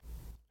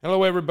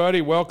Hello,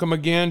 everybody. Welcome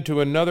again to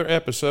another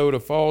episode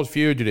of Falls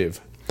Fugitive.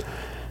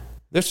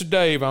 This is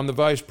Dave. I'm the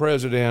Vice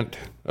President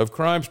of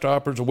Crime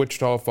Stoppers of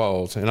Wichita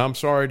Falls, and I'm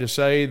sorry to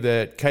say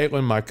that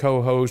Caitlin, my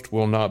co-host,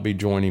 will not be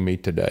joining me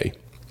today.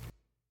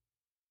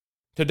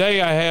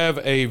 Today, I have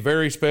a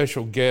very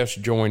special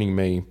guest joining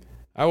me.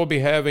 I will be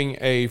having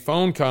a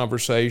phone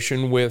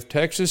conversation with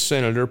Texas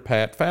Senator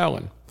Pat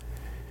Fallon.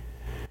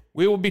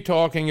 We will be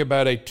talking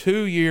about a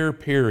 2-year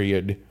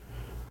period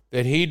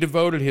that he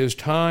devoted his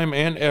time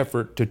and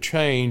effort to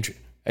change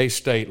a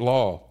state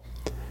law.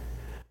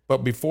 But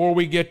before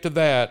we get to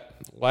that,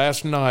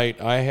 last night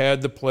I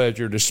had the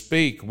pleasure to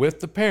speak with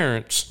the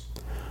parents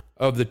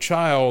of the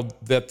child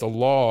that the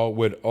law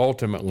would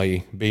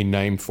ultimately be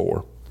named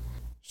for.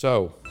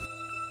 So,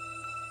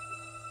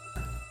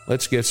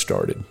 let's get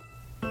started.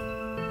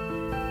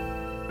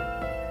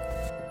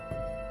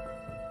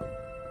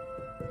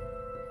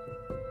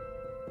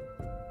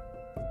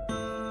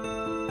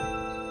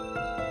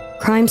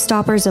 Crime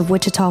Stoppers of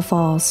Wichita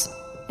Falls,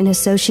 in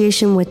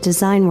association with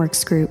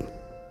DesignWorks Group,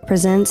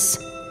 presents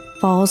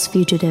Falls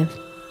Fugitive.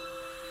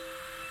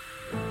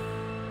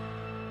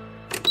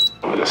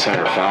 With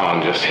Senator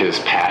Fallon, just his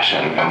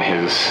passion and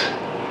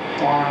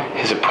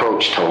his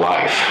approach to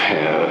life.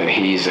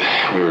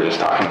 We were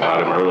just talking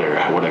about him earlier,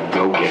 what a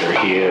go-getter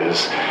he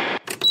is.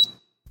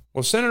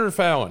 Well, Senator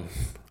Fallon,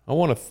 I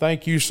want to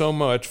thank you so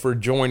much for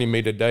joining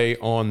me today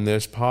on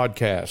this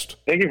podcast.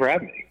 Thank you for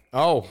having me.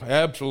 Oh,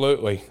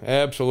 absolutely.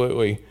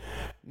 Absolutely.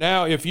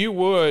 Now, if you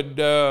would,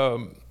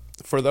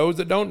 for those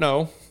that don't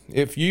know,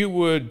 if you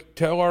would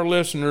tell our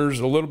listeners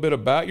a little bit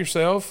about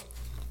yourself,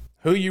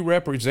 who you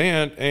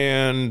represent,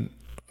 and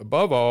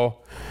above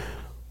all,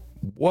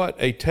 what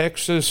a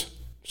Texas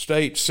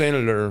state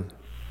senator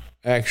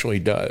actually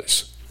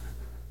does.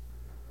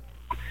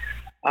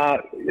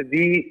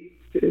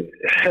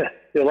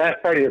 The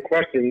last part of your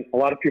question, a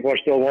lot of people are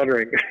still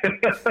wondering.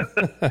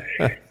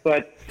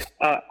 But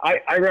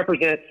I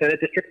represent Senate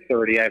District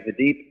 30. I have the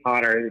deep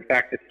honor, in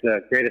fact, it's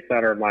the greatest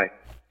honor of my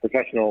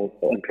professional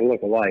and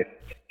political life,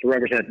 to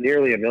represent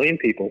nearly 1 million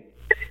people.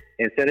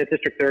 And Senate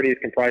District 30 is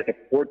comprised of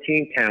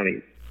 14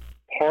 counties,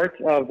 parts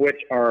of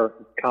which are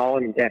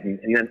Collin and Denton,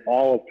 and then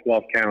all of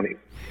 12 counties,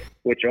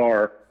 which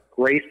are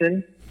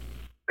Grayson,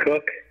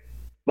 Cook,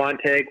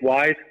 Montague,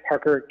 Wise,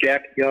 Harker,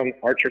 Jack, Young,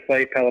 Archer,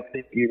 Clay,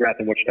 Peloponnese, Erath,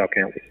 and Wichita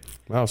counties.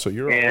 Wow, so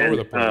you're all over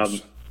the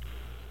place.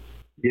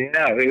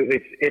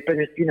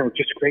 It's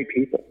just great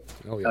people.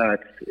 Oh, yeah.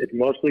 It's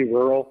mostly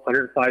rural,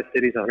 105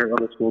 cities,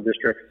 111 school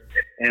districts,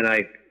 and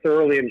I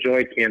thoroughly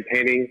enjoyed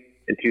campaigning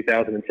in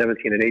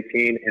 2017 and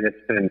 18, and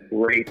it's been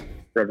great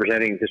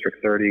representing District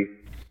 30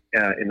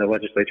 in the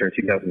legislature in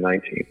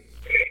 2019.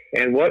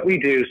 And what we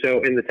do,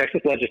 so in the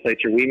Texas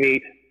legislature, we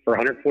meet for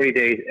 140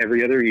 days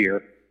every other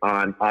year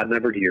on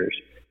odd-numbered years.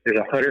 There's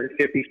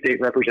 150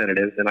 state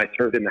representatives, and I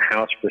served in the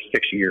House for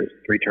 6 years,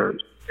 3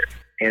 terms.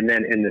 And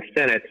then in the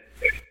Senate,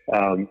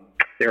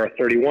 there are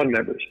 31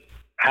 members.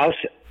 House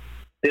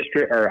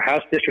districts are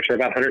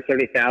about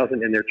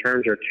 170,000, and their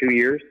terms are 2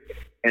 years.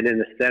 And in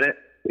the Senate,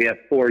 we have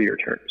 4-year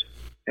terms.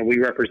 And we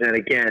represent,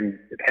 again,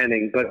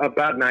 depending, but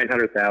about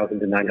 900,000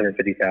 to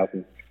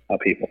 950,000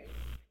 people.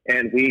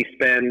 And we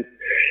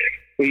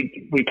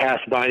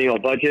passed a biennial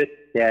budget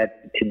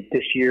that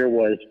this year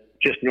was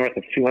just north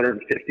of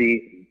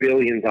 $250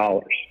 billion.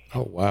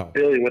 Oh, wow.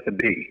 Billion with a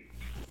B.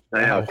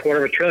 Wow. A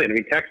quarter of a trillion. I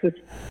mean, Texas,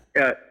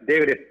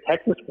 David, if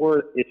Texas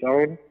were its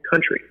own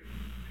country,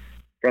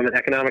 from an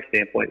economic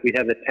standpoint, we'd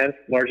have the 10th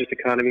largest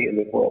economy in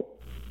the world.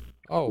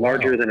 Oh,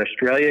 larger wow. than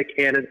Australia,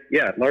 Canada.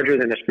 Yeah, larger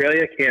than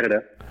Australia,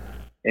 Canada,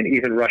 and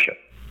even Russia.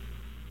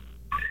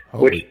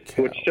 Holy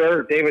cow. Which,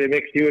 sir, David, it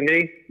makes you and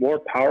me more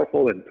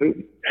powerful than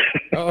Putin.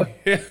 Oh,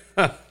 yeah.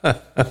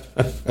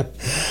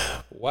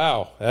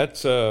 Wow,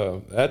 that's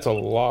a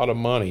lot of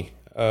money.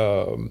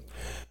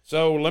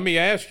 So let me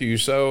ask you,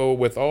 so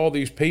with all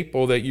these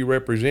people that you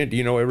represent, do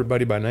you know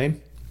everybody by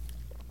name?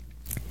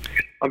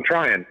 I'm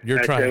trying.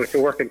 You're trying. It's a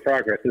work in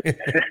progress.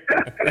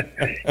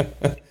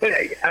 But,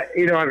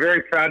 I'm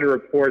very proud to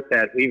report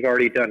that we've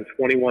already done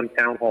 21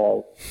 town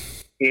halls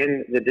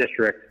in the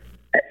district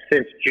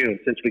since June,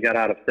 since we got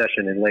out of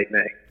session in late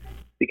May.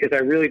 Because I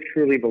really,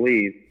 truly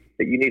believe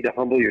that you need to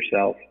humble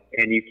yourself,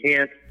 and you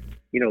can't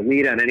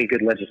lead on any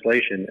good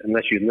legislation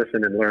unless you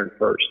listen and learn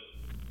first.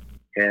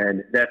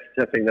 And that's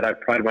something that I've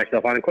prided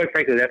myself on. And quite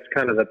frankly, that's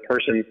kind of the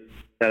person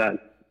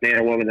man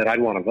or woman that I'd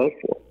want to vote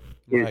for.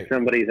 Right. Is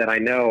somebody that I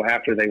know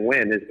after they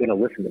win is going to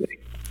listen to me.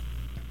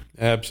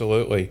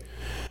 Absolutely.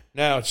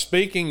 Now,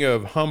 speaking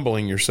of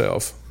humbling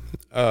yourself,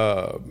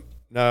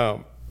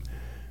 now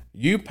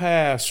you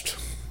passed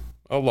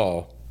a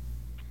law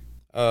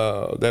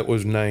that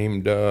was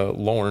named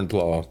Lauren's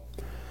Law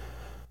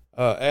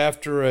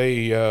after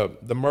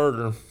the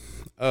murder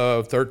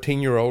of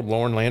 13-year-old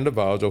Lauren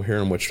Landavazo here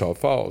in Wichita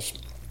Falls.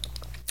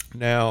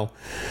 Now,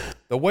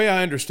 the way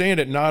I understand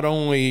it, not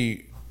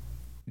only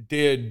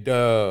did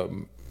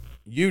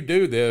you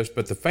do this,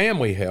 but the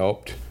family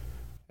helped,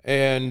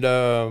 and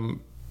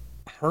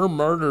her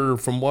murder,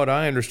 from what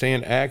I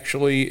understand,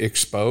 actually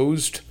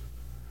exposed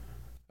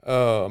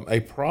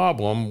a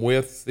problem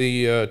with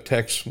the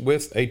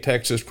with a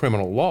Texas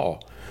criminal law.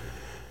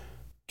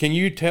 Can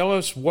you tell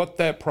us what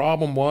that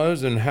problem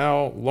was and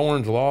how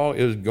Loren's Law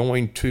is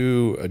going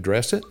to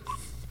address it?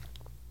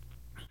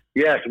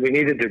 Yes, we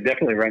needed to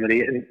definitely remedy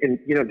it. And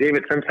you know,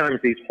 David, sometimes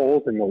these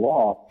holes in the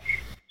law,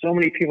 so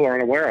many people are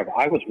unaware of.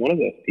 I was one of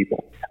those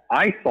people.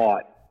 I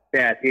thought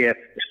that if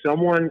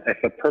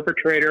a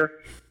perpetrator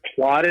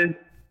plotted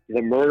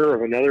the murder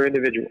of another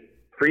individual,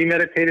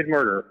 premeditated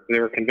murder, they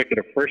were convicted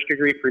of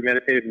first-degree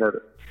premeditated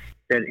murder,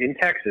 then in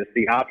Texas,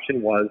 the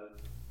option was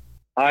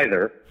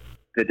either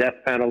the death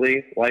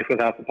penalty, life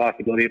without the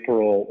possibility of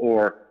parole,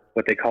 or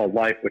what they call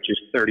life, which is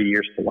 30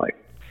 years to life.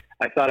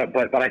 I thought,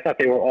 but I thought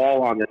they were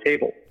all on the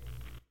table.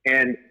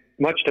 And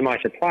much to my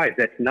surprise,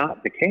 that's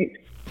not the case.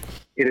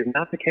 It is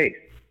not the case.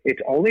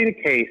 It's only the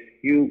case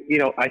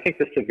I think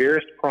the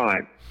severest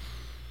crime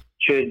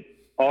should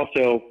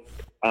also,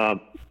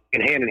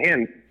 in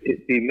hand,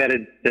 be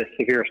meted the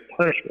severest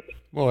punishment.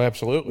 Well,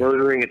 absolutely.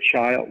 Murdering a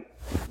child,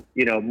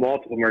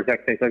 multiple murders,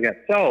 things like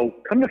that. So,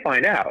 come to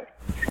find out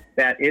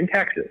that in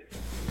Texas,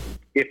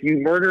 if you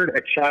murdered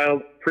a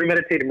child,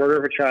 premeditated murder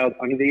of a child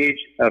under the age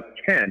of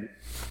 10,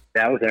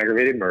 that was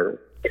aggravated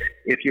murder.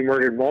 If you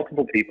murdered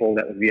multiple people,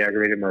 that would be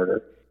aggravated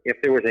murder. If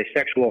there was a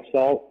sexual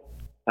assault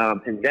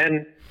and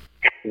then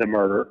the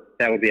murder,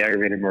 that would be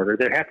aggravated murder.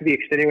 There have to be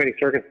extenuating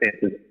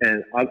circumstances,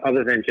 and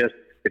other than just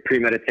the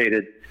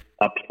premeditated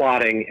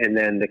plotting and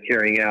then the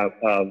carrying out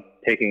of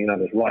taking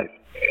another's life.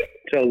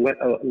 So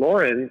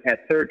Loren, at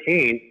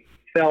 13,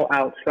 fell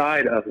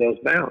outside of those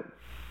bounds.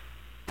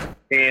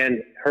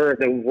 And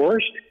the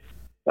worst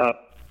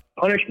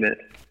punishment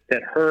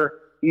that her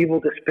evil,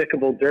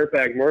 despicable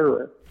dirtbag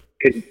murderer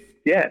could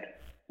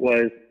get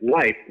was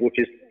life, which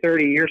is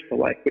 30 years to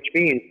life, which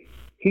means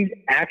he's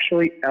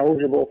actually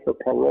eligible for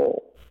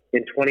parole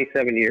in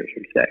 27 years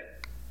from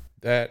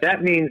today.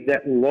 That means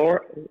that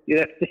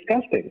that's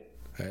disgusting.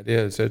 That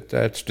is.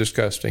 That's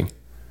disgusting.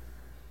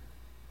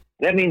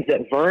 That means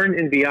that Vern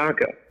and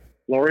Bianca,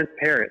 Loren's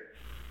parents,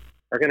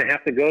 are going to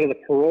have to go to the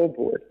parole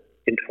board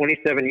in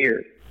 27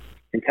 years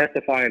and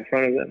testify in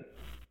front of them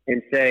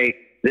and say,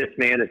 this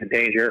man is a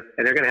danger,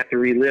 and they're going to have to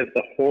relive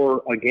the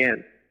horror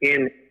again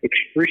in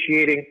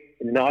excruciating,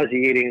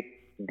 nauseating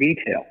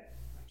detail.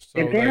 So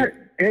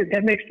and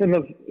that makes them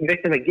a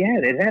victim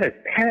again, and that is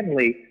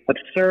patently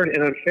absurd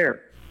and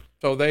unfair.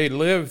 So they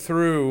live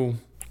through,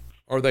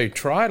 or they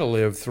try to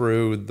live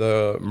through,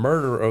 the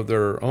murder of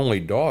their only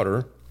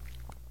daughter,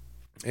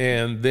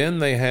 and then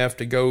they have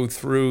to go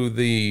through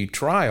the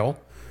trial,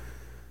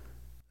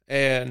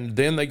 and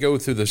then they go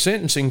through the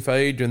sentencing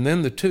phase, and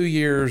then the 2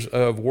 years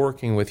of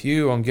working with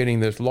you on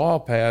getting this law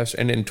passed,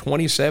 and in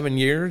 27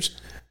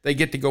 years, they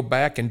get to go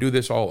back and do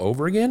this all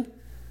over again?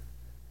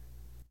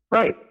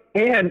 Right.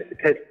 And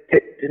to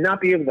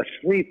not be able to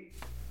sleep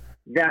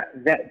that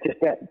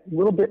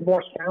little bit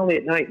more soundly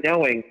at night,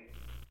 knowing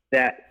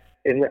that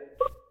in the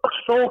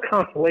sole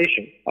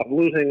consolation of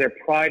losing their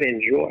pride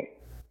and joy,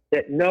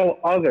 that no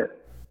other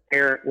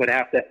parent would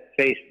have to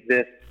face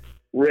this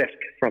risk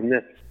from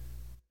this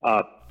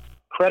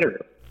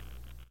predator.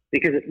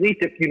 Because at least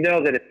if you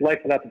know that it's life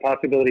without the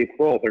possibility of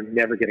parole, they're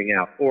never getting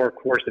out. Or, of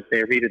course, if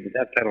they meted the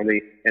death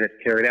penalty and it's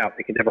carried out,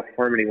 they can never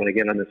harm anyone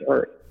again on this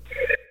earth.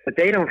 But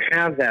they don't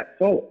have that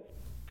soul.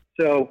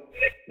 So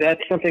that's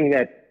something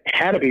that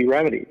had to be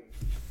remedied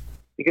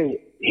because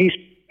he's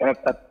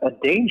a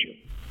danger.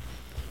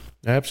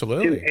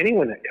 Absolutely. To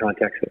anyone that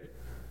contacts him.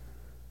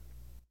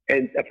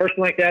 And a person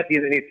like that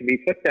either needs to be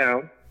put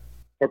down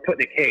or put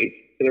in a cage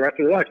for the rest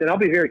of their life. And I'll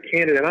be very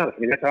candid and honest.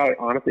 I mean, that's how I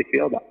honestly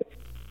feel about this.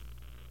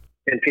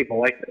 And people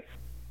like this.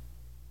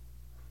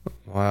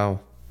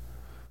 Wow.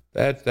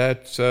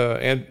 That's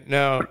and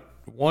now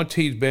once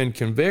he's been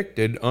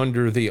convicted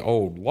under the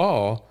old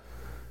law,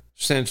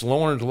 since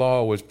Loren's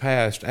Law was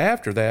passed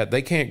after that,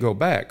 they can't go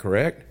back,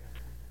 correct?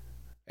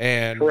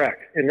 And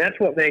correct. And that's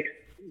what makes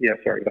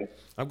sorry, go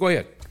ahead. Go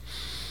ahead.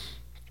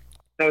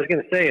 I was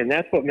going to say, and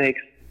that's what makes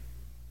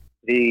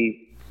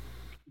the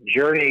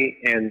journey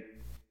and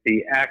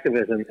the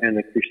activism and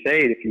the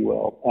crusade, if you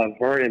will, of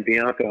Vern and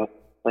Bianca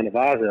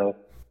Landavazo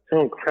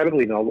so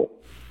incredibly noble,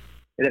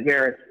 and it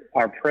merits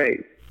our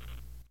praise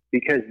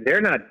because they're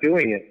not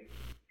doing it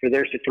for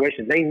their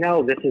situation. They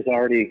know this is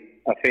already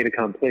a fait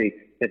accompli,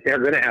 that they're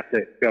going to have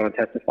to go and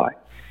testify,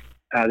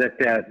 that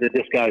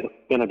this guy's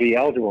going to be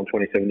eligible in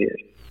 27 years.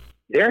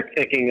 They're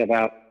thinking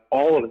about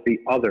all of the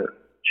other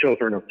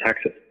children of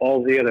Texas,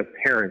 all the other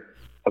parents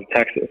of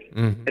Texas.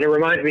 Mm-hmm. And it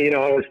reminds me,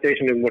 I was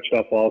stationed in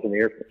Wichita Falls in the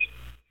Air Force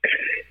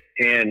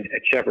and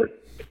at Shepherd.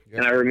 Yep.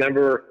 And I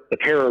remember the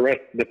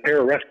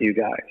pararescue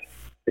guys,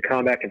 the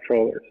combat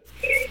controllers.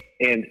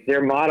 And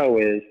their motto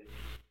is,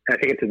 I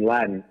think it's in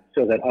Latin,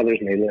 so that others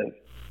may live.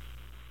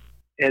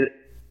 And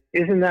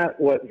isn't that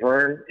what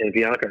Vern and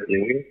Bianca are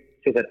doing?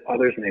 So that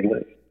others may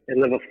live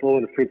and live a full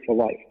and fruitful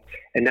life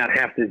and not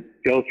have to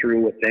go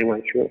through what they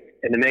went through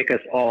and to make us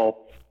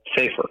all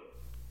safer.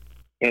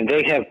 And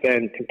they have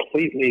been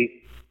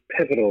completely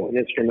pivotal and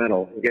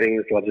instrumental in getting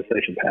this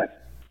legislation passed.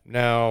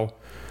 Now,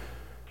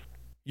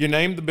 You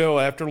named the bill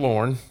after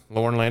Lauren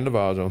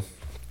Landavazo.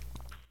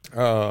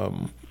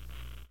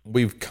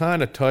 We've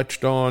kind of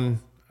touched on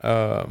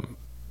a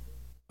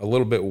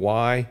little bit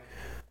why,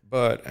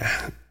 but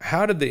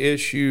how did the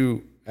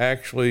issue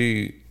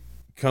actually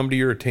come to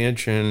your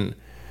attention?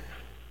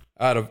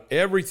 Out of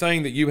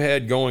everything that you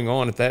had going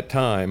on at that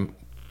time,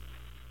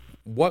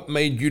 what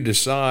made you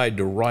decide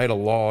to write a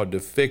law to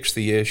fix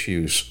the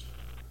issues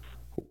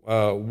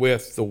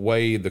with the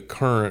way the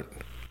current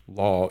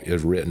law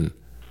is written?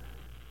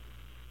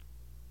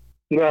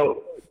 David,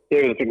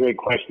 it's a great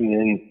question.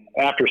 And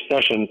after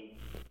session,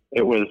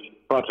 it was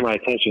brought to my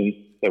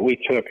attention that we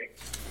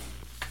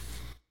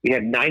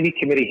had 90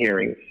 committee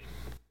hearings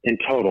in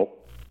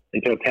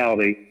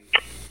totality,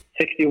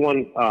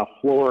 61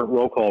 floor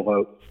roll call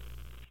votes,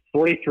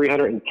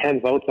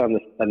 4,310 votes on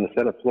the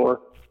Senate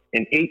floor,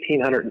 and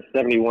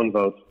 1,871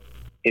 votes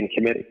in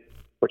committee,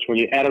 which when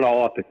you add it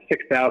all up, it's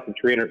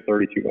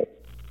 6,332 votes.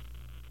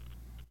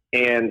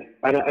 And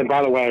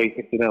by the way,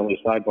 incidentally,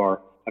 sidebar,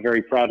 I'm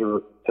very proud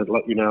to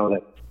let you know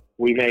that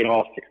we made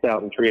all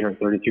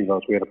 6,332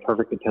 votes. We had a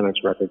perfect attendance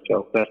record,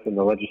 so best in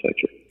the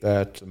legislature.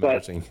 That's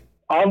amazing.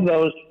 But of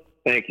those,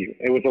 thank you.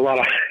 It was a lot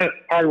of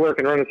hard work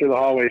and running through the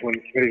hallways when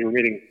committees were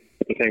meeting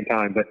at the same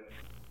time. But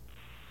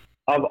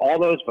of all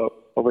those votes,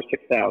 over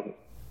 6,000,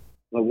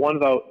 the one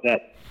vote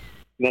that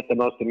meant the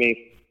most to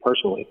me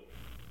personally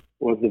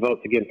was the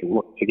vote to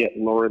get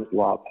Lauren's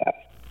law passed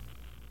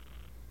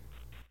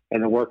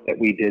and the work that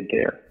we did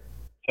there.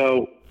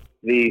 So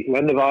the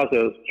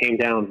Landavazos came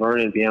down,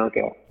 Vernon and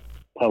Bianco,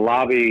 to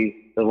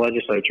lobby the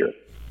legislature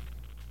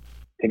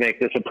to make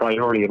this a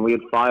priority, and we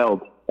had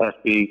filed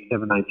SB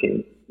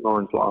 719,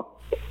 Lauren's law.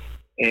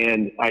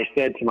 And I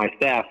said to my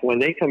staff, when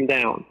they come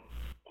down,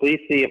 please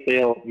see if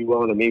they'll be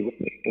willing to meet with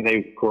me. And they,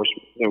 of course,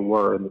 they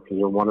were, because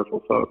they're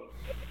wonderful folks.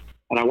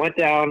 And I went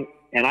down,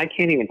 and I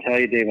can't even tell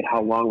you, David,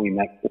 how long we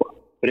met for,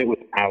 but it was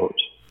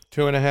hours.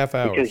 2.5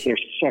 hours. Because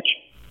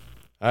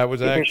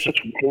they're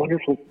such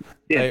wonderful.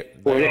 Yeah,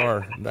 they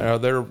are.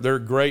 They're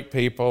great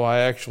people. I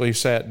actually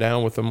sat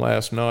down with them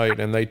last night,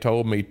 and they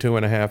told me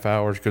 2.5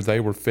 hours because they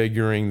were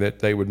figuring that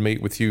they would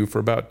meet with you for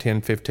about 10,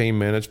 15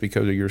 minutes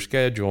because of your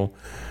schedule.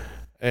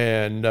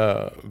 And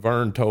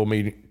Vern told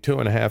me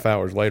 2.5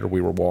 hours later we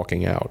were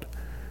walking out,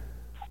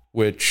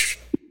 which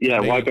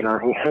wiping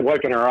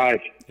our eyes.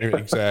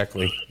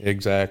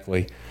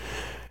 Exactly.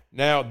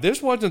 Now,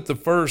 this wasn't the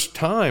first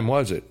time,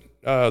 was it?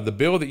 The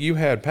bill that you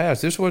had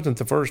passed, this wasn't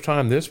the first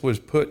time this was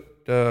put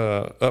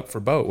up for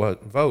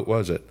vote,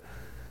 was it?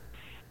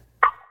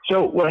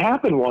 So what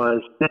happened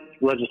was this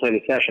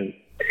legislative session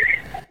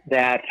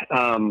that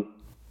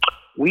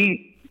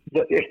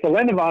if the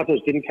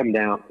Landavazos didn't come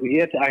down,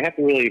 I have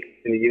to really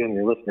explain to you and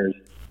your listeners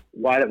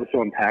why that was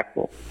so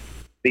impactful.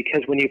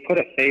 Because when you put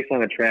a face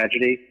on a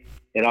tragedy,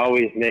 it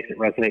always makes it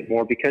resonate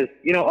more. Because,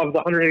 of the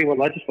 181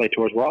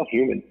 legislators, we're all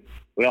human.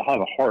 We all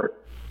have a heart.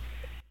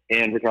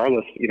 And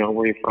regardless,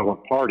 where you're from,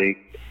 what party.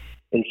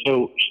 And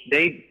so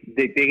they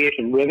gave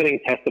some riveting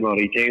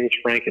testimony. James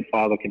Frank had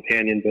filed a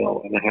companion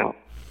bill in the House.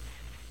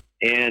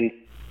 And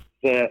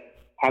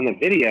on the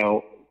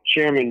video,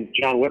 Chairman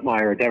John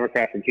Whitmire, a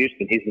Democrat from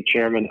Houston, he's the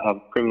chairman of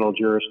criminal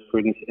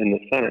jurisprudence in the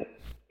Senate.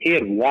 He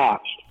had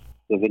watched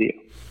the video.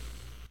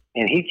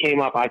 And he came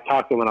up, I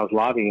talked to him when I was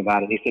lobbying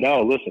about it, and he said,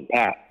 "Oh, listen,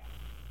 Pat,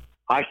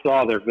 I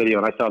saw their video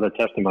and I saw their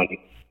testimony.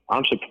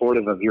 I'm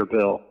supportive of your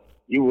bill.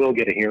 You will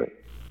get a hearing.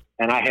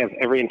 And I have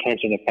every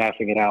intention of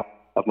passing it out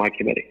of my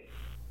committee."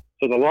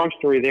 So the long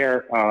story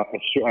there,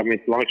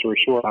 long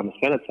story short, on the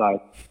Senate side,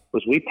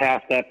 was we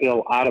passed that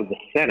bill out of the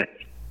Senate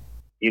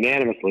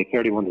unanimously,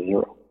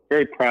 31-0.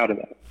 Very proud of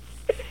that.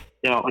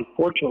 Now,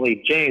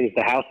 unfortunately, James,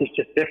 the House is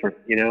just different,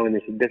 and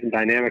there's a different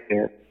dynamic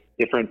there,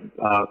 different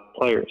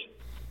players.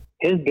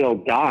 His bill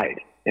died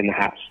in the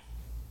House,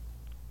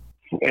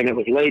 and it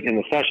was late in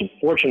the session.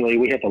 Fortunately,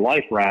 we had the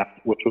Life Raft,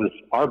 which was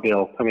our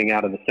bill coming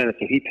out of the Senate,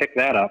 so he picked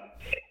that up,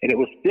 and it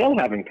was still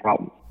having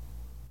problems.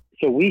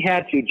 So we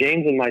had to,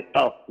 James and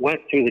myself,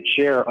 went to the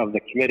chair of the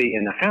committee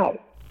in the House,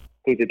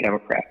 who's a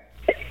Democrat,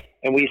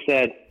 and we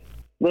said,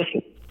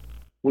 listen,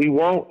 we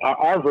won't,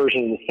 our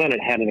version in the Senate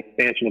had an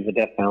expansion of the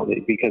death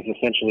penalty because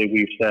essentially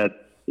we've said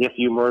if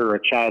you murder a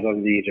child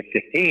under the age of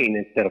 15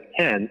 instead of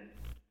 10,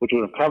 which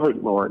would have covered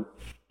Lauren,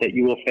 that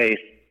you will face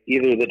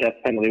either the death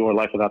penalty or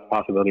life without the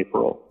possibility of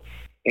parole.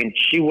 And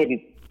she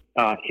wouldn't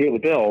hear the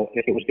bill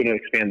if it was going to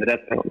expand the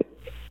death penalty.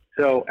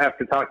 So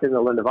after talking to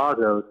the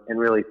Landavazos and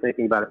really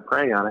thinking about it and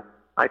praying on it,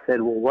 I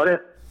said, well, what if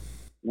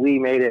we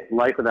made it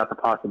life without the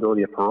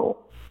possibility of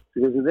parole?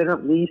 Because then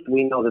at least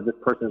we know that this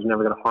person is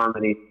never going to harm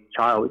any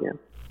child again.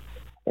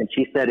 And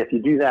she said, if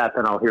you do that,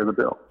 then I'll hear the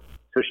bill.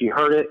 So she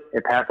heard it,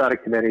 it passed out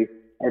of committee,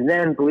 and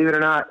then, believe it or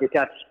not, it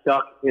got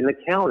stuck in the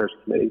calendars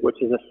committee, which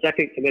is a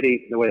second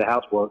committee, the way the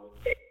House works,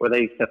 where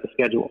they set the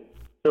schedule.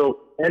 So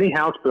any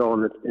House bill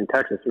in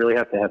Texas really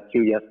has to have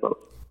two yes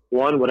votes.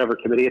 One, whatever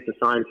committee it's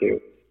assigned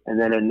to, and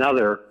then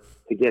another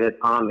to get it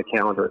on the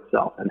calendar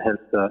itself, and hence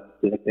the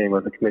nickname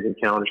of the committee,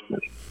 Calendars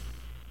Committee.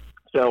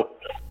 So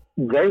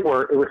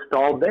it was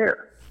stalled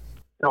there.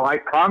 So I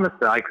promised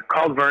that I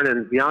called Vernon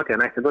and Bianca,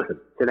 and I said, listen,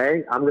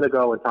 today I'm going to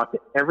go and talk to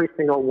every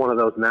single one of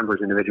those members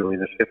individually.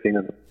 There's 15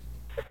 of them.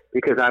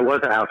 Because I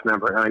was a House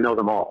member, and I know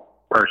them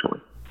all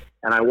personally.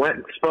 And I went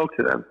and spoke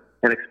to them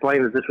and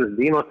explained that this was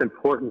the most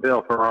important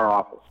bill for our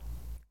office.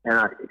 And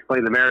I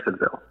explained the merits of the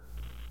bill.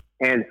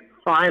 And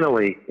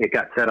finally, it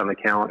got set on the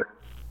calendar.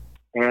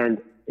 And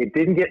it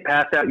didn't get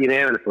passed out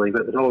unanimously,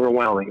 but it was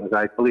overwhelming. It was,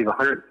 I believe,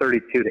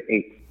 132 to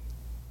 8.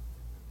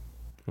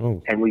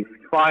 Oh. And we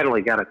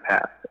finally got it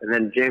passed. And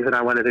then James and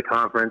I went to the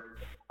conference,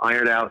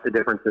 ironed out the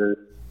differences,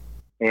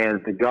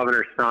 and the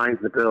governor signed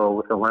the bill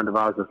with the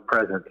Landavaz as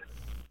present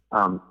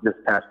this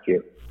past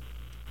year.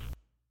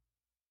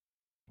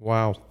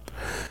 Wow.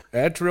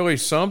 That's really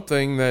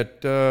something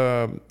that,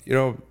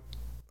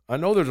 I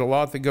know there's a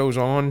lot that goes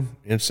on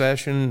in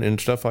session and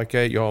stuff like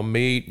that. You all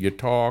meet, you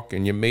talk,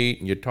 and you meet,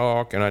 and you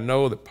talk. And I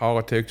know that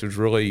politics is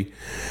really,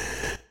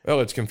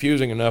 well, it's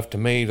confusing enough to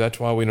me. That's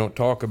why we don't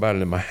talk about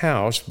it in my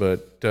house.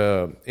 But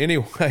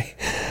anyway,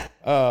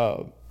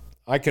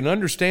 I can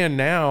understand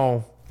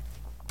now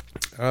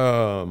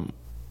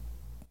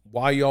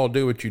why y'all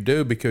do what you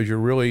do, because you're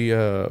really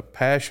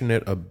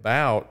passionate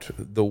about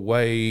the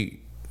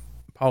way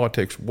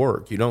politics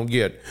work. You don't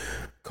get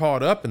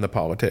caught up in the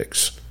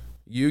politics.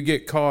 You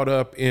get caught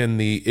up in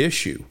the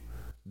issue.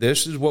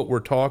 This is what we're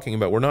talking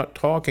about. We're not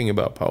talking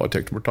about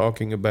politics. We're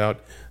talking about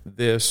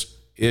this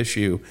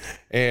issue.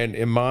 And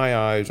in my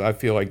eyes, I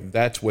feel like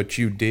that's what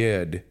you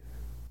did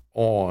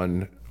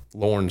on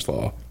Lorne's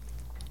Law.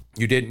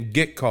 You didn't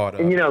get caught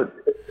up. And,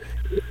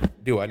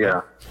 Do I know?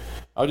 Yeah.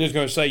 I was just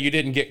going to say, you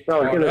didn't get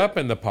caught up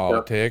in the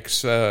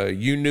politics.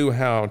 You knew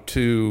how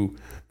to,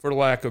 for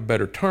lack of a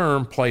better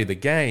term, play the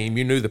game.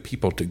 You knew the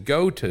people to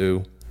go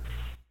to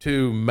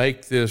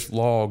make this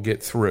law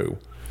get through.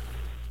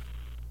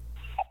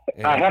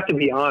 And I have to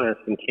be honest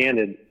and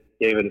candid,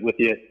 David, with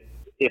you.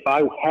 If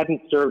I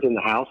hadn't served in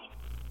the House,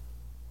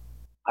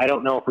 I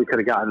don't know if we could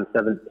have gotten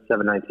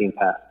 719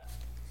 passed.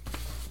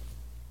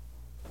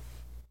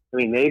 I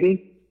mean,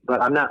 maybe,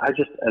 but I'm not.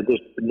 There's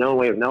no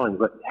way of knowing.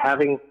 But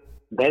having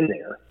been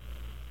there,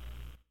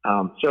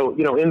 so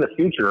in the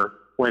future,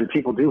 when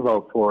people do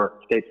vote for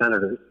state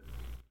senators,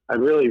 I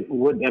really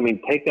would.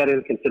 Take that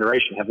into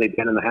consideration. Have they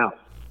been in the House?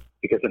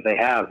 Because if they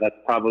have, that's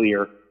probably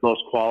your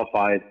most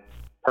qualified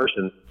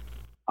person,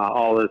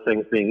 all those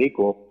things being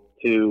equal,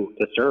 to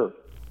serve.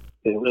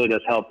 It really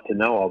does help to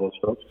know all those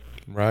folks.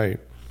 Right.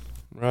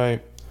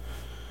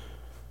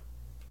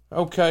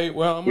 Okay,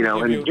 well, I'm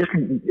going to give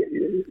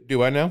you...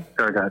 Do I know?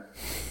 Sorry, go ahead.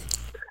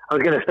 I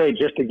was going to say,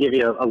 just to give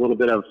you a little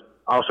bit of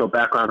also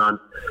background on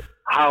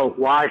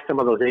why some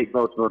of those 8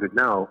 votes voted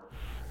no.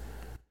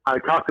 I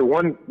talked to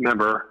one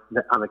member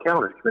on the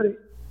calendar committee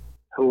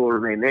who will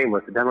remain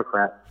nameless, a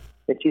Democrat,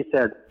 and she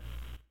said,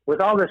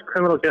 with all this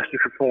criminal justice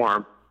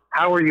reform,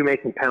 how are you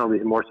making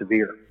penalties more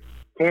severe?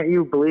 Can't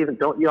you believe it?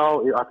 Don't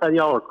y'all, I thought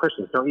y'all are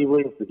Christians, don't you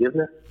believe in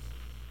forgiveness?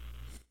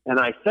 And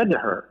I said to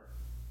her,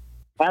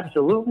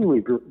 absolutely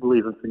we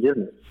believe in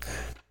forgiveness.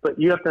 But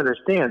you have to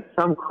understand,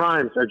 some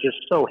crimes are just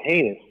so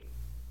heinous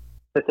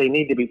that they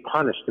need to be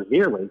punished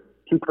severely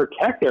to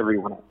protect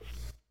everyone else.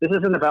 This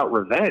isn't about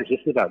revenge. This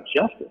is about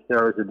justice.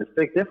 There is a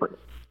distinct difference.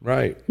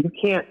 Right.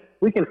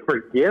 We can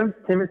forgive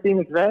Timothy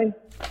McVeigh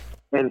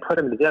and put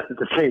him to death at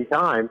the same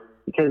time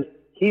because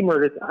he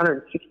murdered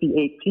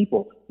 168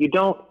 people. He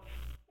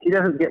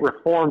doesn't get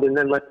reformed and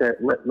then let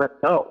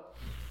go.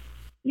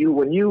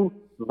 When you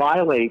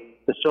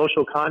violate the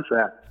social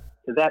contract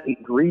to that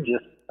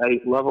egregious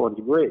a level and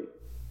degree,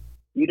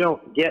 you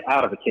don't get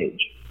out of a cage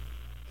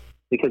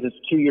because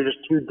you're just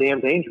too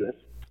damn dangerous.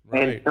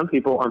 Right. And some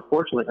people,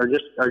 unfortunately, are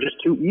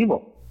just too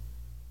evil.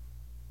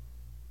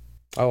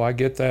 Oh, I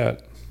get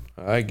that.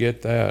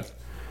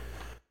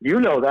 You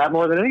know that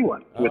more than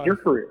anyone with your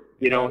career.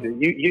 You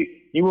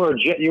were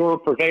a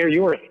purveyor.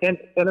 You were a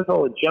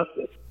sentinel of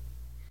justice,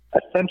 a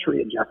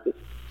century of justice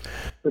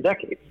for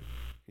decades.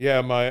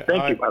 Yeah,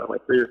 Thank you, by the way,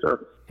 for your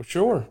service.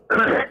 Sure.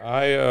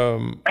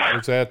 I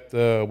was at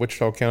the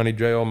Wichita County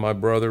Jail. My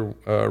brother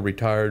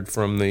retired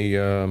from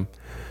the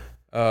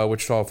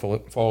Wichita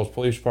Falls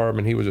Police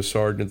Department. He was a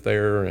sergeant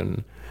there,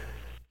 and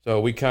so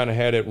we kind of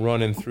had it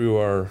running through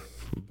our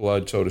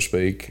blood, so to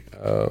speak.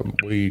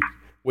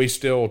 We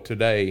still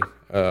today,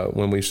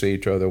 when we see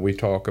each other, we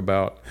talk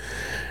about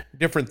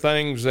different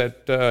things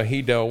that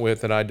he dealt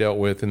with that I dealt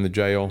with in the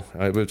jail.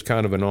 It was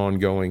kind of an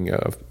ongoing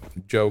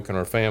joke in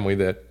our family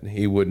that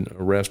he wouldn't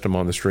arrest him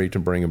on the street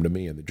and bring him to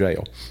me in the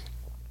jail.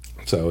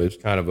 So it's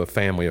kind of a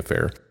family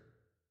affair.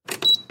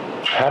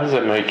 How does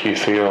it make you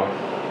feel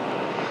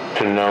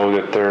to know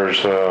that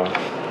there's a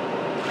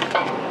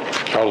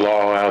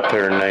law out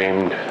there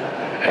named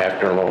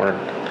after Lorne?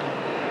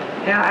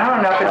 Yeah, I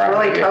don't know if it's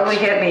really totally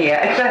hit me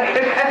yet.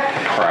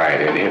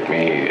 Pride, it hit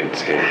me.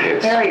 It's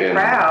very been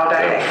proud.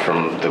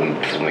 From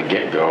the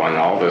get-go, and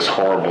all this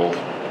horrible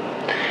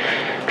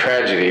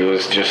tragedy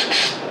was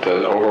just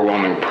the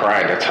overwhelming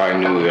pride. That's how I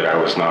knew that I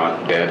was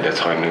not dead. That's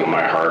how I knew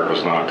my heart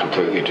was not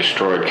completely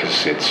destroyed,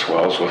 because it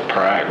swells with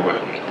pride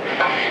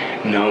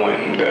when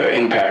knowing the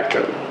impact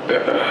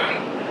that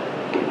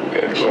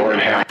Lord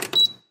had.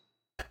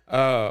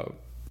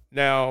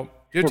 Now,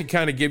 just to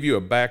kind of give you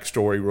a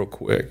backstory real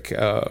quick,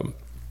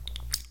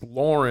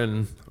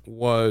 Lauren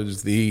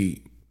was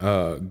the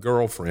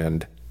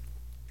girlfriend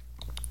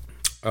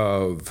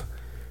of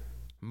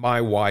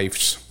my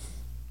wife's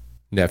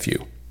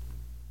nephew.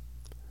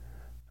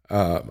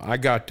 I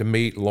got to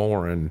meet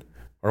Lauren,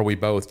 or we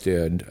both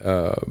did,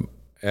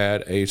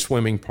 at a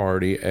swimming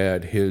party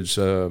at his,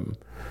 I'm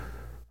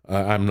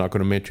not going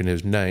to mention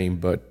his name,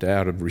 but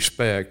out of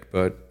respect,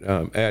 but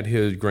at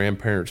his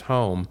grandparents'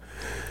 home.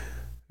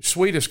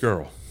 Sweetest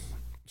girl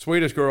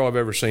I've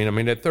ever seen. I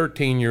mean, at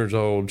 13 years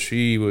old,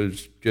 she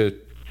was just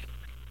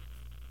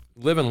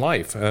living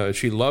life.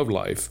 She loved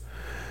life.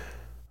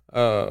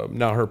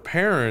 Now, her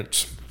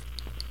parents,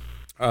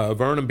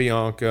 Vern and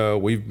Bianca,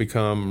 we've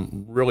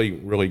become really,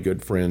 really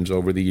good friends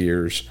over the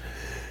years.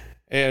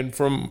 And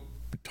from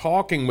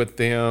talking with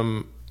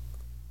them,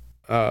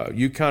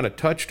 you kind of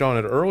touched on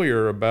it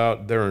earlier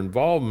about their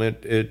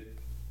involvement.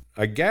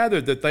 I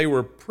gathered that they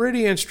were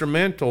pretty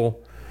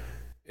instrumental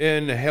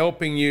in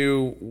helping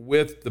you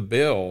with the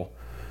bill.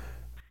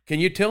 Can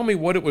you tell me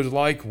what it was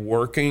like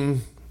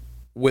working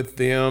with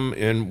them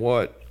in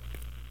what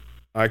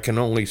I can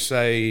only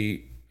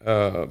say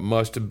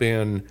must have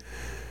been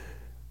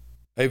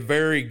a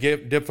very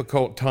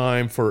difficult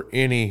time for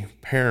any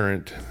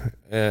parent?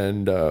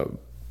 And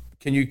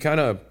can you kind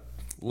of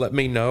let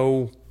me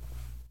know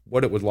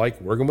what it was like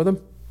working with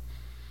them?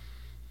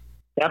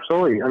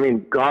 Absolutely. I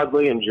mean,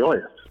 godly and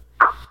joyous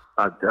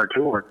are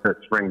two words that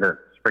spring to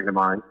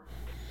mind.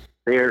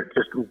 They're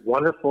just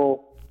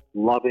wonderful,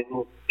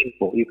 loving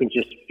people. You can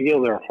just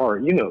feel their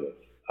heart. You know this.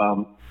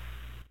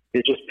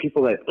 They're just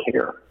people that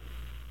care.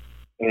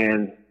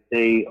 And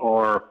they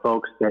are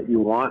folks that you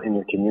want in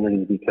your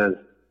community because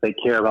they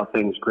care about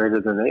things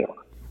greater than they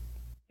are.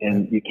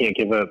 And you can't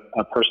give a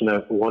person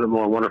a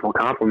more wonderful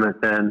compliment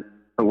than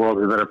the world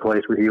is a better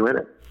place with you in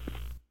it.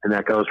 And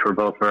that goes for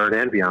both Vern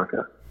and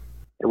Bianca.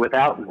 And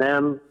without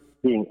them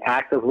being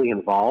actively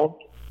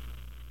involved,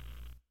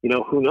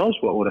 who knows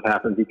what would have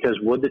happened? Because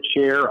would the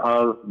chair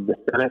of the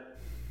Senate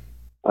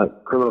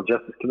Criminal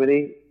Justice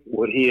Committee,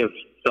 would he have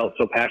felt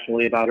so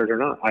passionately about it or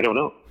not? I don't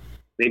know.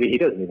 Maybe he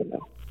doesn't even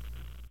know.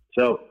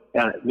 So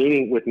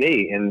meeting with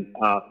me and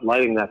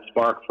lighting that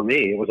spark for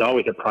me, it was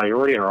always a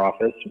priority in our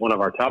office, one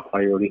of our top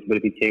priorities, but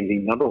it became the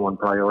number one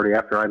priority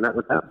after I met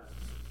with them.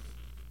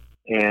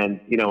 And,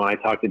 when I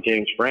talked to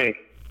James Frank,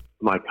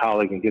 my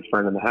colleague and good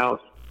friend in the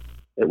House,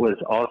 it was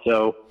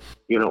also,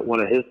 one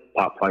of his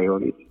top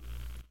priorities.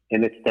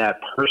 And it's that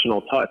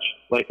personal touch,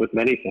 like with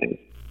many things.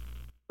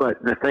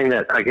 But the thing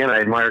that, again, I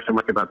admire so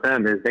much about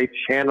them is they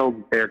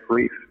channeled their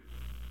grief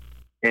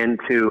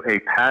into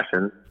a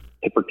passion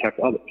to protect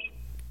others.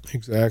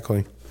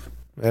 Exactly.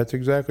 That's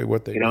exactly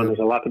what they did. There's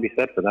a lot to be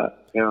said for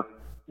that. Yeah.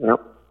 Yep.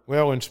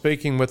 Well, in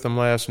speaking with them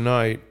last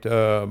night,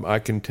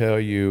 I can tell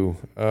you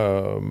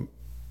that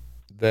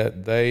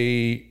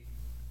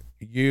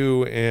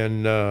you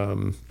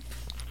and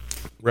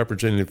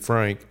Representative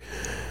Frank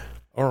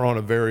are on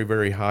a very,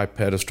 very high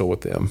pedestal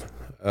with them.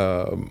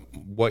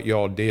 What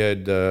y'all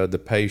did,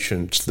 the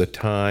patience, the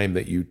time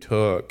that you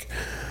took,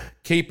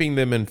 keeping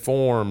them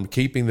informed,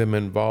 keeping them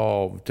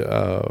involved,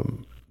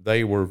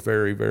 they were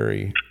very,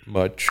 very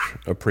much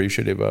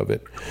appreciative of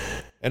it.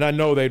 And I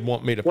know they'd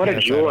want me to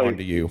pass that on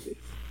to you.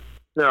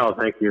 No,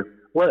 thank you.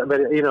 But,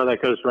 that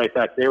goes right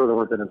back. They were the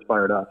ones that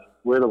inspired us.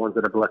 We're the ones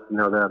that are blessed to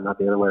know them, not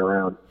the other way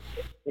around.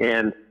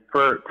 And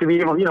to be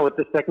able, with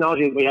this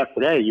technology that we have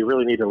today, you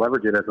really need to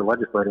leverage it as a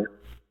legislator.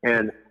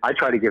 And I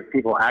try to give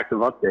people active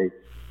updates.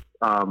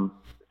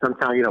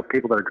 Sometimes,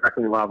 people that are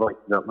directly involved, like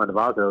my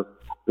Navazos,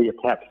 via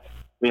text. I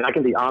mean, I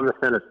can be on the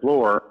Senate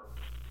floor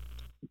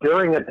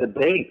during a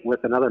debate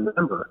with another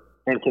member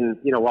and can,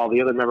 while the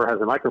other member has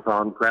a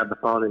microphone, grab the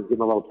phone and give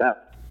them a little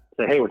tap.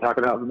 Say, hey, we're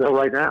talking about the bill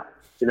right now.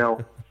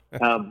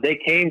 They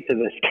came to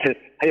this.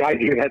 Hey, I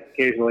do that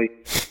occasionally.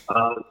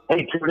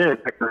 Hey, tune in.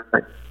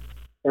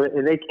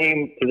 And they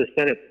came to the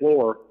Senate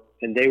floor,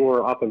 and they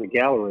were up in the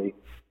gallery.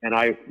 And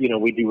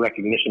we do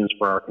recognitions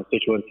for our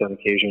constituents on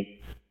occasion,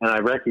 and I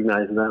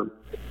recognized them.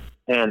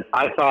 And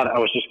I thought I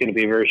was just going to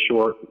be a very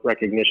short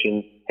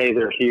recognition. Hey,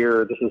 they're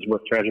here. This is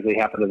what tragically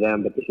happened to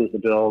them, but this is the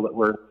bill that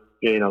we're,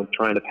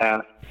 trying to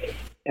pass.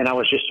 And I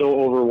was just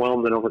so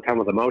overwhelmed and overcome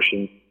with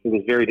emotion, it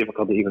was very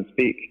difficult to even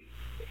speak.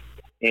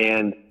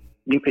 And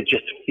you could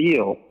just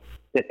feel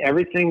that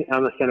everything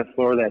on the Senate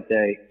floor that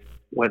day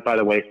went by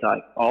the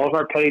wayside. All of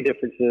our petty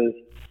differences,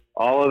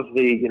 all of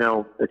the,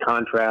 the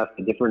contrast,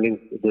 the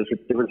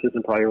differences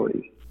in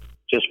priorities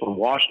just were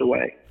washed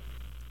away.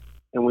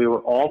 And we were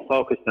all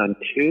focused on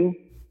two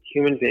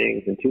human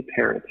beings and two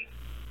parents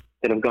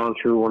that have gone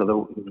through one of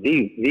the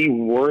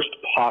worst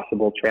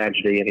possible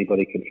tragedy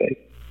anybody can face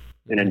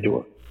and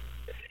endure.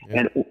 Yeah.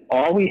 And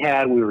all we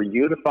were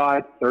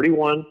unified,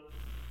 31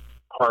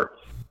 hearts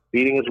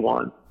beating as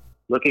one,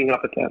 looking up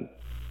at them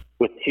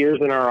with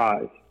tears in our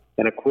eyes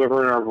and a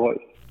quiver in our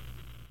voice,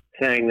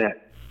 saying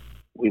that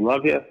we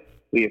love you,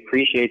 we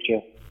appreciate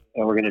you,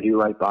 and we're going to do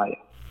right by you.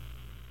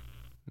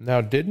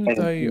 Now, didn't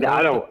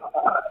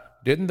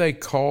they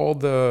call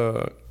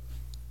the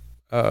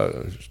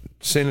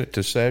Senate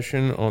to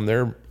session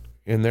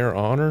in their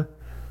honor?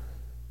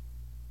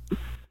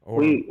 Or?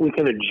 We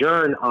can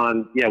adjourn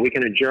on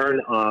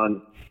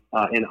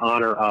in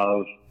honor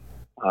of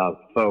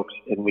folks,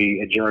 and we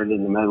adjourned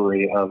in the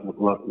memory of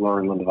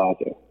Lauren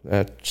Lindovato.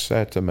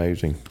 That's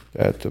amazing.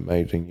 That's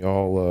amazing.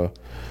 Y'all.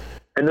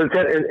 And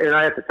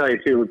I have to tell you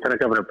too,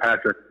 Lieutenant Governor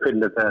Patrick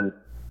couldn't have been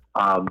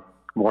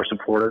more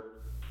supportive.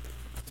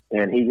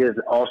 And he's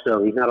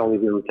not only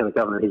the Lieutenant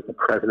Governor, he's the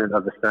President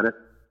of the Senate,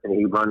 and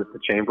he runs the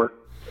chamber.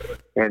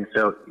 And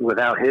so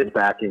without his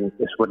backing,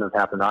 this wouldn't have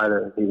happened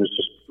either. He was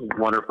just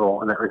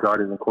wonderful in that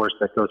regard. And of course,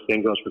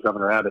 same goes for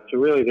Governor Abbott. So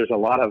really, there's a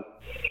lot of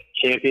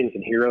champions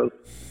and heroes.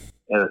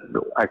 And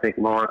I think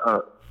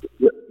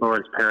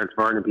Lauren's parents,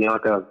 Vern and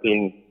Bianca,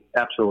 being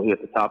absolutely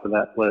at the top of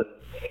that list,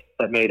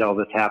 that made all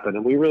this happen.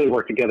 And we really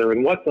worked together.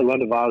 And what the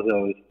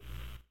Lindavazos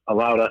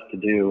allowed us to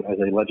do as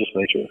a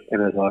legislature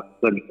and as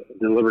a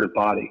deliberative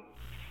body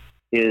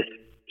is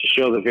to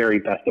show the very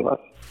best of us.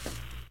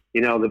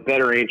 The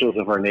better angels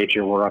of our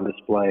nature were on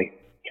display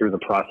through the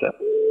process,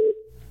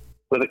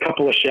 with a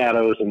couple of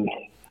shadows and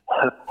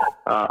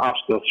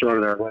obstacles thrown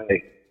in our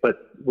way. But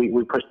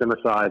we pushed them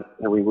aside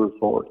and we moved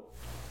forward.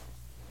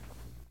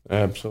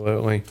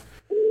 Absolutely.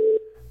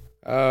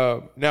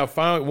 Now,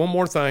 finally, one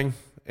more thing,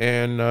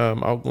 and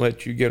I'll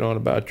let you get on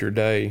about your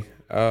day.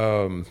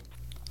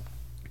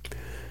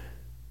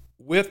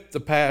 With the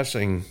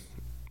passing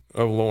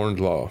of Lauren's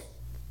Law,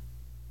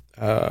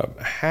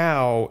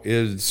 how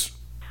is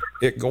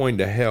it going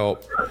to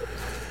help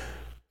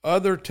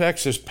other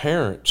Texas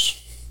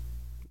parents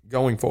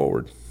going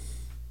forward?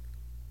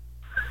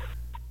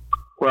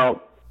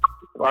 Well,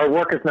 our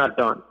work is not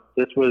done.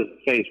 This was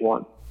phase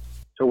one.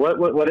 So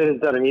what it has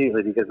done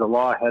immediately, because the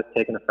law has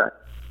taken effect,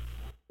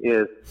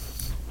 is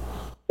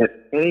if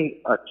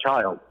a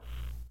child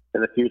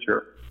in the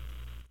future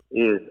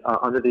is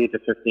under the age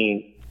of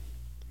 15,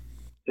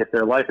 if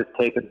their life is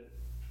taken,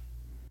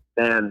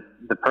 then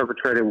the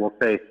perpetrator will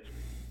face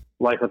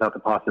life without the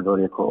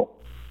possibility of parole.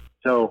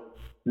 So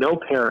no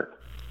parent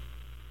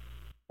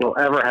will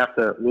ever have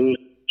to lose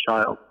a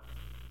child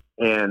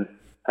and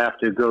have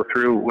to go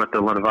through what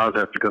the Lindavazos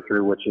have to go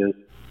through, which is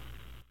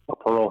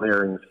parole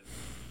hearings,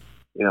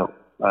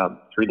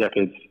 3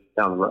 decades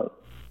down the road.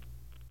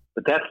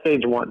 But that's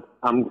stage one.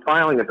 I'm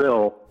filing a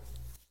bill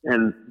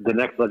in the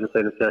next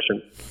legislative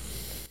session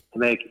to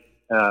make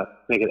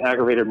it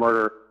aggravated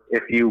murder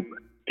if you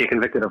get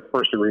convicted of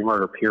first-degree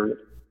murder, period,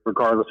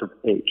 regardless of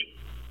age.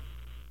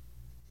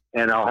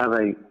 And I'll have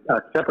a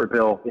separate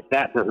bill, if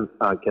that doesn't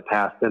get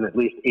passed, then at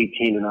least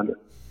 18 and under,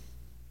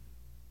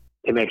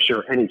 to make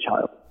sure any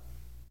child.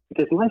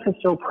 Because life is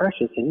so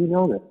precious, and you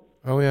know that.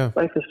 Oh, yeah.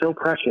 Life is so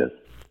precious.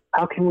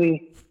 How can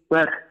we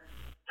let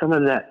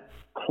someone that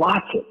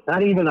plots it,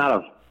 not even out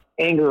of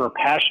anger or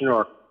passion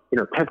or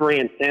temporary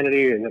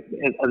insanity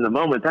in the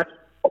moment, that's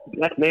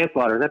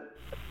manslaughter. That's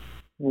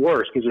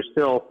worse, because you're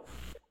still,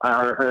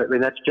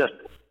 that's just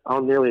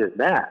nearly as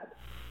bad.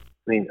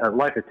 A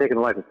life is taken,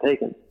 a life is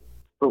taken.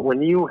 But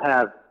when you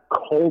have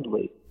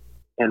coldly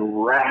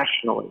and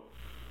rationally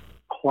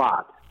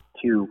plot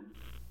to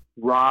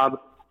rob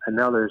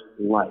another's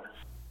life,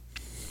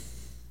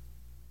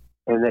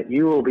 and that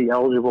you will be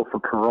eligible for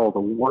parole,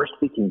 the worst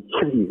we can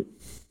give you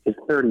is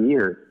 30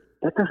 years,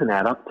 that doesn't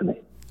add up to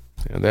me.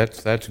 Yeah,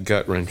 that's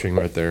gut-wrenching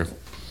right there.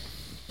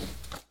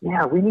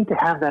 Yeah, we need to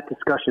have that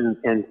discussion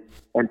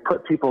and call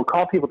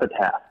people to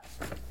task.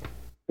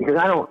 Because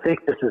I don't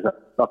think this is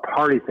a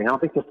party thing. I don't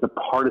think this is a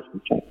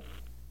partisan thing.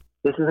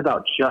 This is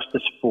about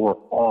justice for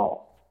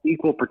all,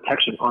 equal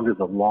protection under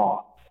the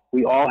law.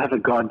 We all have a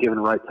God-given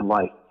right to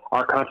life.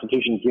 Our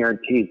Constitution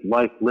guarantees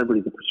life, liberty,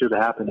 the pursuit of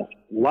happiness.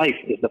 Life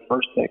is the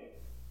first thing.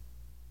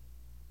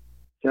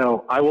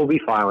 So I will be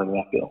filing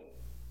that bill.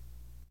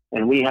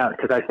 And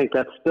because I think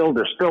there's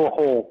still a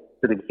hole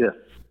that exists.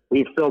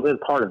 We've filled in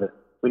part of it.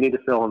 We need to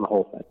fill in the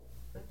whole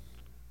thing.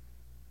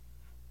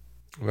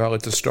 Well,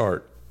 it's a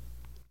start.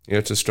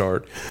 It's a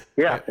start.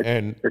 Yeah,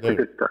 and it's a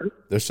good start.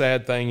 The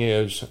sad thing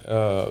is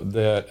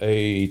that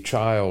a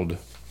child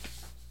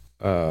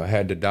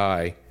had to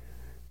die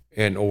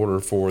in order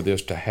for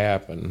this to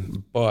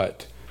happen,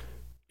 but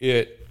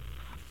it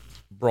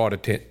brought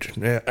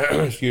attention.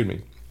 Excuse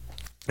me.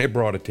 It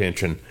brought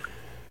attention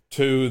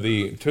to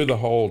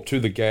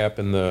the gap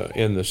in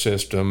the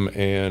system,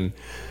 and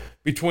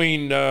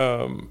between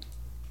Vern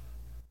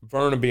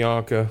and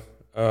Bianca,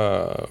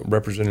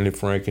 Representative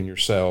Frank, and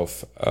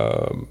yourself,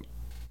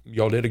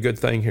 y'all did a good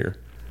thing here.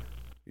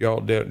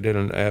 Y'all did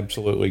an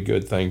absolutely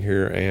good thing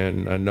here,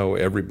 and I know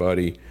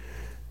everybody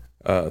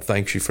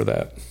thanks you for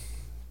that.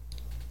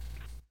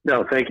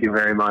 No, thank you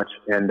very much.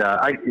 And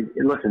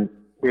listen,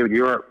 David,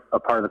 you're a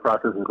part of the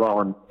process as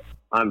well, and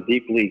I'm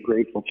deeply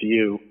grateful to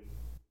you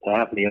to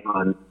have me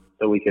on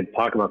so we can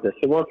talk about this,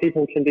 so more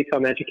people can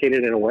become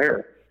educated and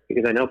aware.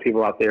 Because I know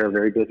people out there are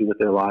very busy with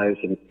their lives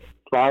and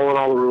following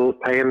all the rules,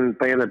 paying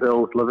their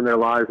bills, living their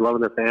lives,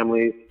 loving their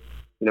families,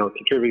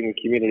 contributing to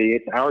the community.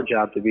 It's our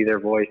job to be their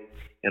voice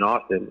in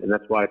Austin, and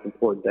that's why it's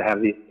important to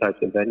have these types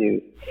of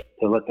venues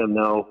to let them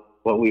know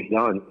what we've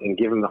done and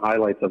give them the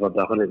highlights of the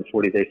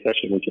 140-day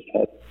session we just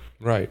had.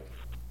 Right.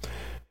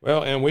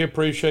 Well, and we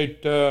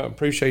appreciate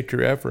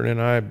your effort,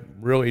 and I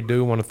really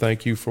do want to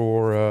thank you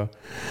for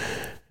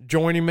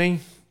joining me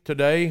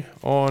today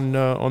on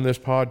this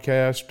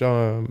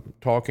podcast,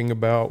 talking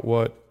about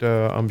what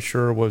I'm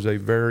sure was a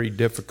very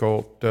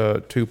difficult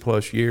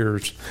 2+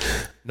 years,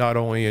 not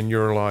only in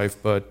your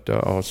life but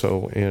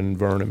also in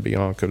Vern and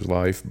Bianca's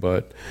life.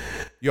 But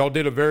y'all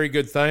did a very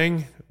good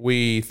thing.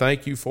 We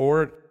thank you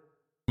for it.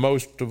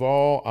 Most of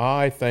all,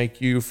 I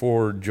thank you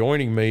for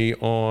joining me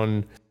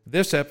on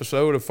this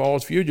episode of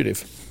Falls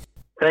Fugitive.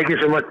 Thank you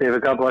so much,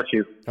 David. God bless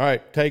you. All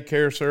right. Take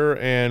care, sir,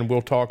 and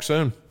we'll talk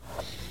soon.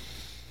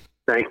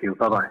 Thank you.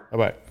 Bye-bye.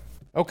 Bye-bye.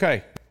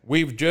 Okay.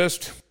 We've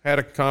just had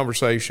a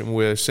conversation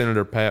with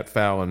Senator Pat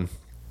Fallon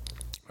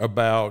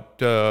about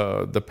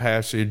the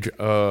passage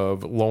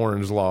of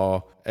Lorenz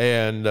Law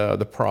and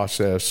the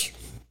process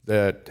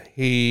that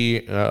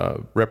he,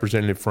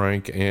 Representative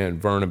Frank,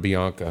 and Verna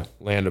Bianca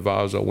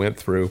Landavazo went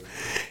through,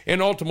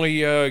 and ultimately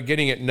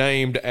getting it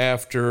named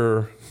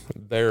after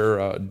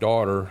their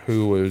daughter,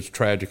 who was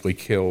tragically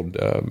killed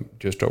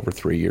just over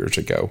 3 years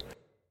ago.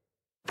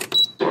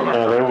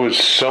 There was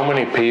so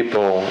many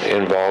people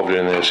involved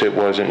in this. It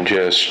wasn't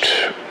just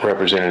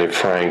Representative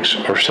Franks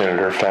or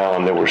Senator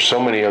Fallon. There were so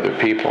many other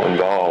people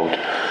involved.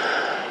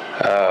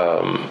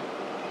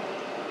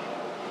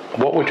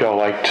 What would y'all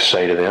like to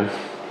say to them?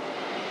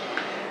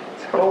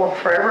 We'll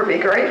forever be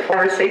grateful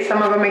to see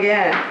some of them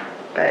again.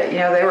 But,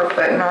 they were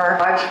put in our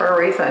lives for a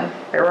reason.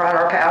 They were on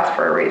our path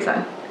for a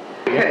reason.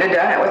 We couldn't have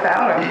done it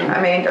without them. I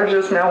mean, there's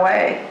just no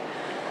way.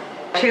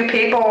 2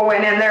 people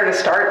went in there to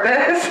start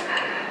this,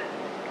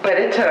 but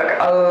it took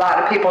a lot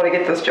of people to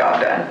get this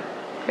job done.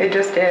 It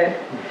just did.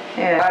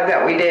 And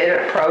that we did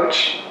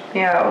approach,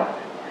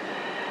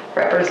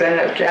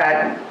 Representative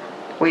Judd.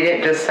 We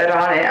didn't just sit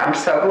on it. I'm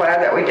so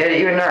glad that we did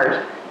it. Even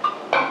our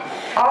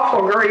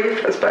awful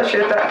grief,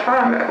 especially at that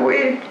time, that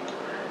we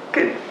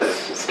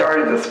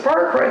started the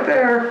spark right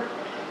there.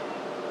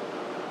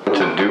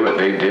 To do what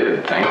they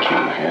did, thank you.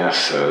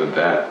 Yes,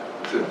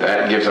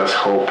 that gives us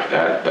hope.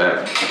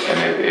 And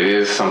it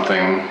is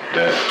something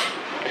that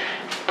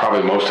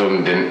probably most of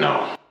them didn't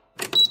know.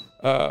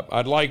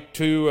 I'd like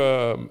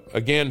to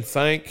again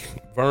thank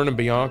Vern and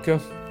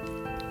Bianca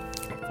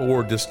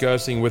for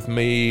discussing with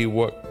me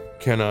what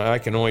I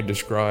can only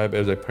describe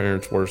as a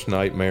parent's worst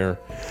nightmare.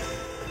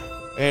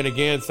 And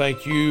again,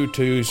 thank you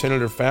to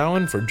Senator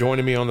Fallon for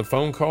joining me on the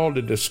phone call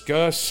to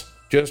discuss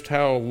just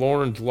how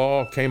Lorenz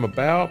Law came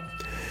about.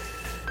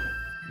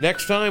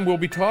 Next time, we'll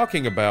be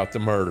talking about the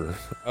murder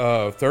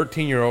of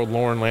 13-year-old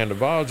Lauren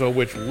Landavazo,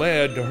 which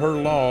led to her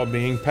law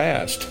being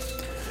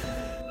passed.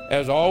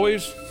 As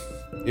always,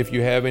 if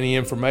you have any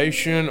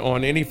information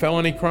on any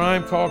felony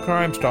crime, call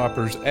Crime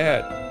Stoppers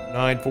at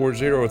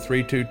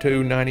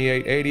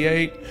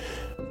 940-322-9888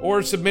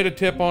 or submit a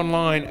tip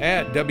online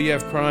at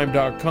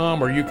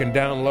wfcrime.com, or you can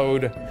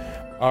download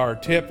our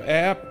tip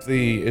app.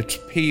 It's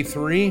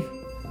P3.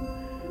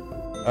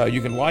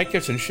 You can like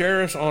us and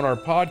share us on our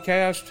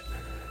podcast.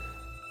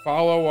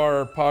 Follow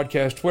our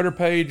podcast Twitter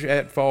page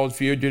at Falls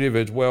Fugitive,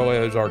 as well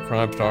as our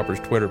Crime Stoppers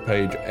Twitter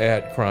page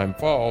at Crime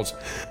Falls.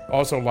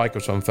 Also like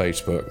us on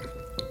Facebook.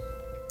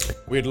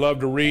 We'd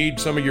love to read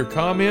some of your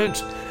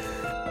comments,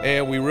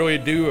 and we really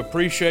do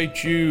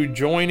appreciate you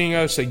joining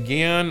us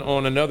again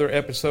on another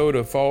episode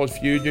of Falls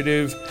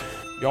Fugitive.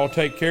 Y'all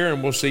take care,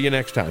 and we'll see you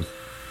next time.